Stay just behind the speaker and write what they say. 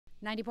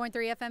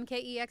90.3 FM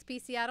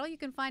KEXP Seattle. You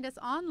can find us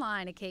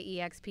online at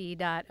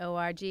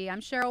kexp.org. I'm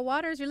Cheryl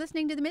Waters. You're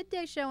listening to the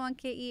Midday Show on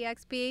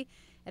KEXP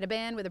at a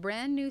band with a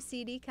brand new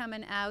CD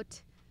coming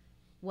out.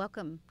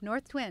 Welcome,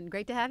 North Twin.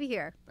 Great to have you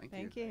here.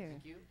 Thank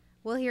you.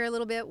 We'll hear a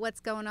little bit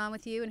what's going on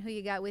with you and who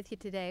you got with you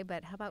today,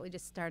 but how about we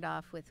just start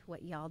off with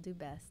what y'all do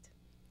best?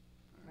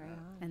 Right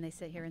on. And they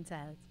sit here in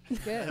silence.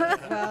 Good.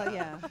 Well,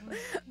 yeah.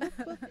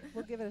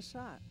 We'll give it a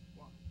shot.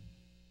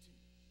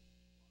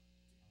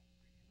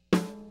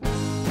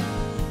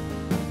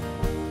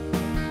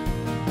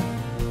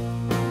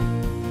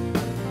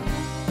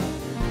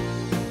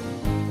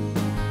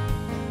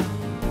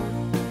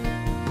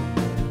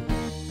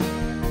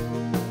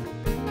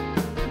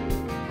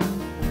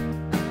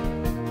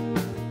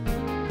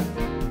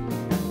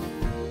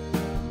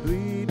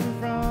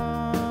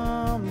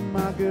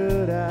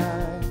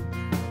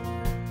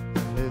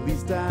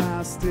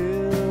 I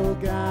still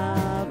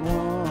got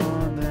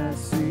one that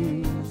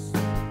sees.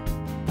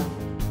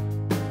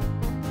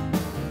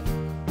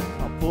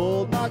 I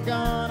pulled my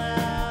gun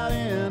out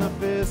in a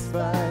fist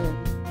fight,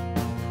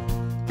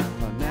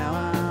 but now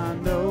I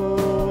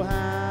know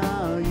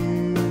how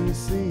you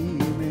see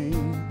me.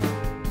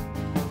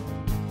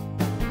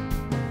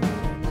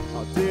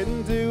 I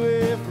didn't do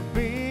it for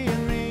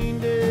being mean,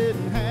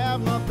 didn't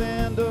have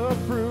nothing to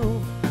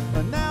prove,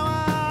 but now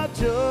I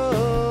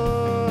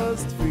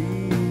just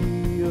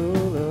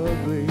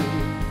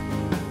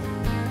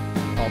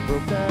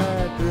broke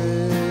that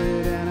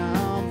thread and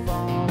I'm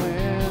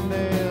falling,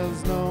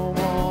 there's no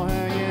more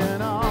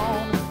hanging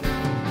on.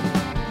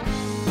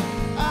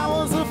 I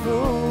was a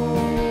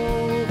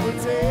fool for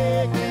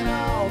taking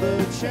all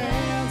the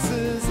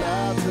chances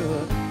I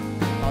took.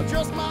 I'll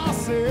dress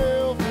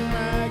myself in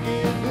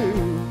ragged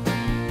blue.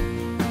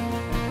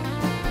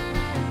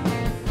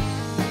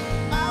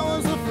 I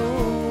was a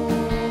fool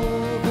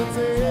for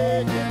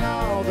taking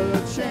all the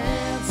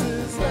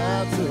chances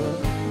I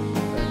took,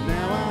 and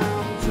now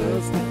I'm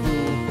just a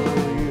fool for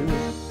you.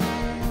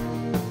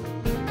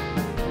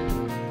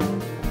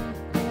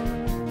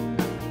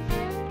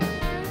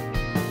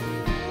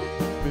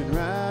 Been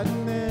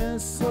riding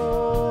this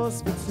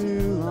horse for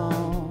too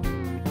long.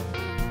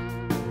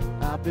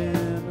 I've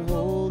been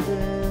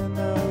holding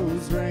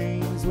those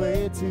reins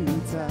way too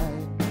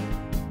tight.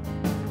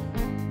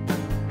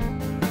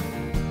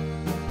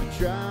 Been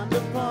trying to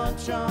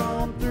punch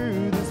on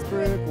through this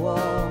brick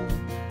wall.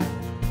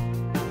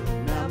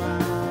 Now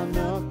my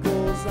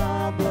knuckles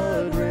are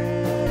blood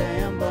red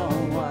and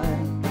bone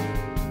white.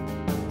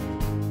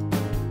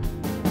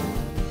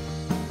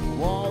 The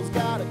wall's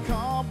gotta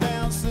calm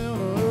down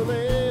sooner or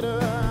later.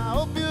 I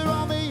hope you're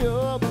on the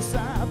other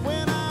side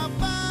when I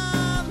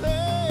finally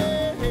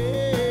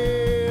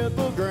hit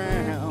the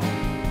ground.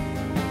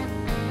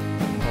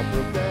 I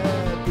broke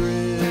that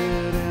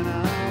thread and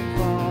I'm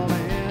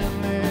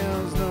falling,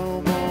 there's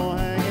no more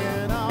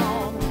hanging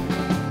on.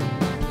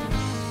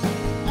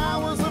 I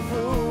was a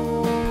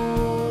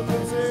fool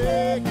for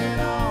taking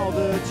all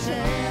the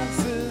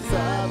chances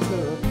I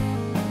took.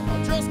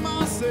 I dressed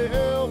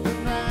myself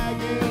in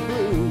ragged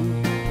blue.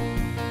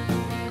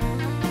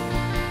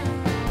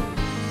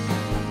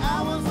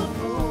 I was a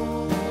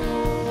fool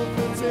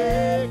for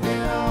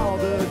taking all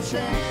the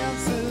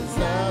chances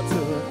I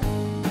took,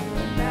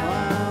 and now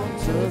I'm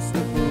just a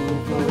fool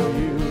for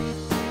you.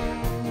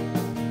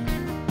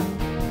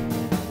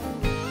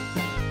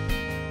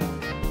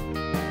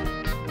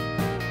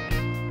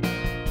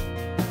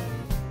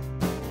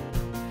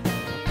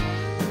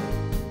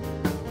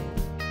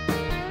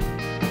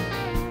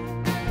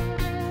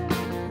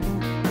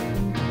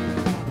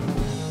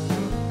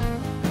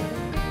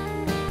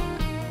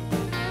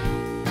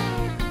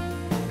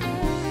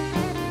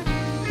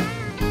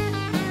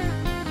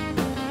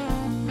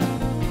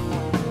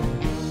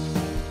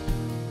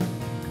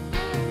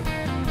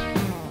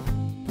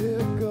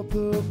 Pick up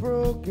the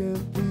broken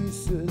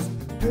pieces,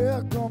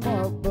 pick 'em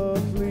up, but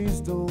please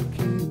don't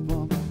keep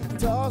 'em.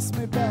 Toss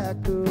me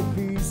back the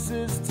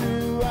pieces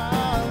to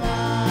our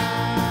life.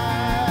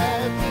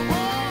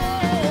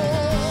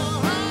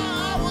 Oh,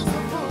 I was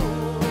a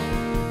fool,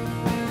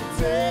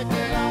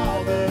 taking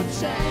all the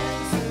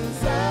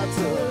chances I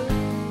took.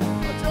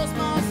 I dressed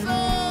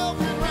myself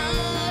in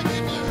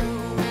ragged blue.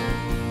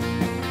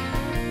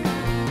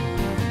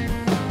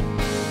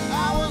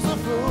 I was a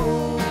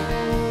fool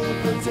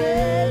for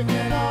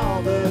taking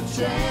all the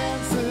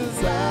chances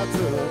I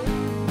took,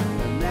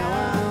 and now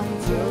I'm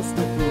just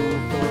a fool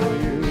for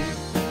you.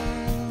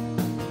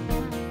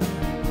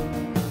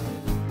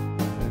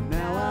 And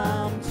now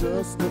I'm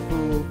just a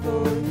fool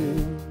for you.